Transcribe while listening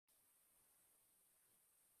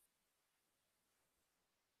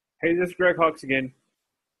Hey, this is Greg Hawks again.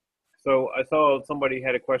 So I saw somebody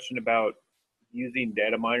had a question about using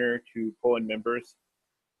data miner to pull in members,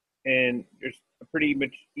 and there's a pretty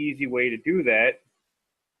much easy way to do that.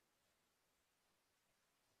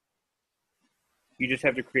 You just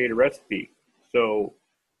have to create a recipe. So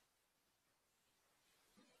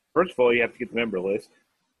first of all, you have to get the member list,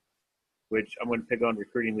 which I'm going to pick on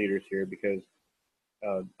recruiting leaders here because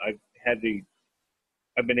uh, I've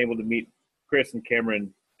I've been able to meet Chris and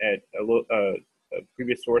Cameron at a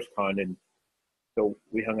previous SourceCon, and so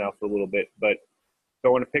we hung out for a little bit. But so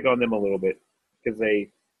I want to pick on them a little bit because they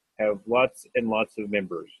have lots and lots of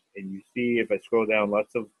members. And you see, if I scroll down,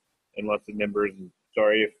 lots of members. And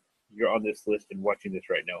sorry if you're on this list and watching this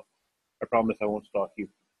right now. I promise I won't stalk you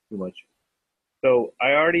too much. So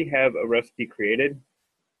I already have a recipe created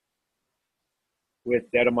with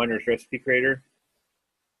Data Miner's Recipe Creator.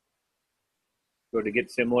 Go to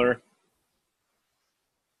Get Similar.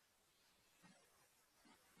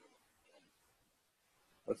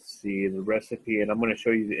 Let's see the recipe, and I'm going to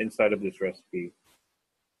show you the inside of this recipe.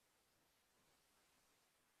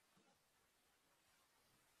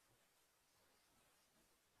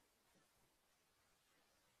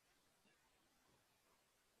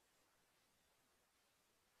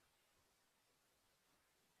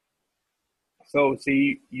 So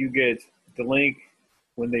see, you get the link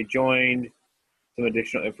when they joined, some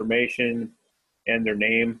additional information, and their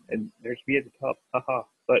name, and there's me at the top, haha.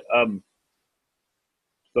 But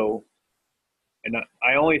so, and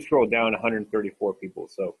I only scrolled down 134 people,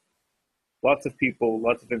 so lots of people,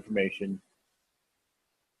 lots of information,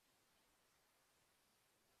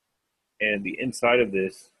 and the inside of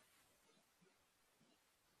this.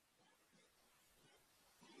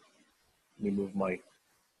 Let me move my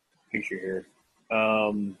picture here.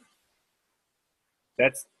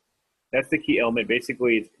 That's the key element.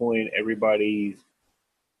 Basically, it's pulling everybody's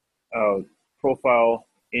uh, profile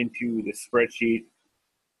into the spreadsheet.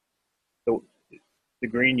 So the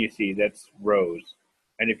green you see, that's rows.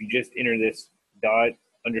 And if you just enter this dot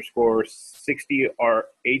underscore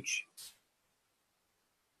 60RH,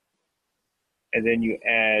 and then you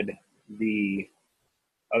add the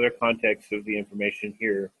other context of the information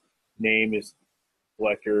here, name is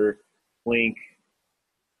collector, link,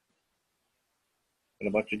 and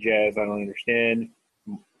a bunch of jazz I don't understand,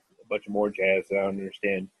 a bunch of more jazz that I don't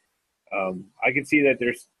understand. I can see that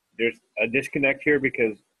there's a disconnect here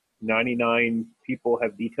because 99 people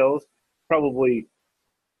have details. Probably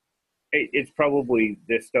it's probably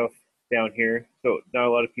this stuff down here. So not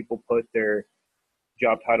a lot of people put their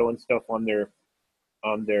job title and stuff on their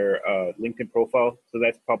LinkedIn profile. So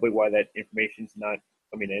that's probably why that information's not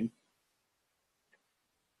coming in.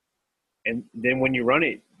 And then when you run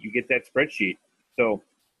it, you get that spreadsheet. So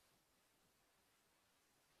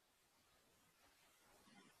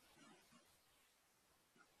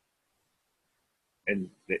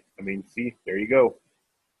I mean, see, there you go.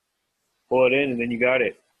 Pull it in, and then you got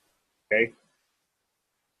it. Okay.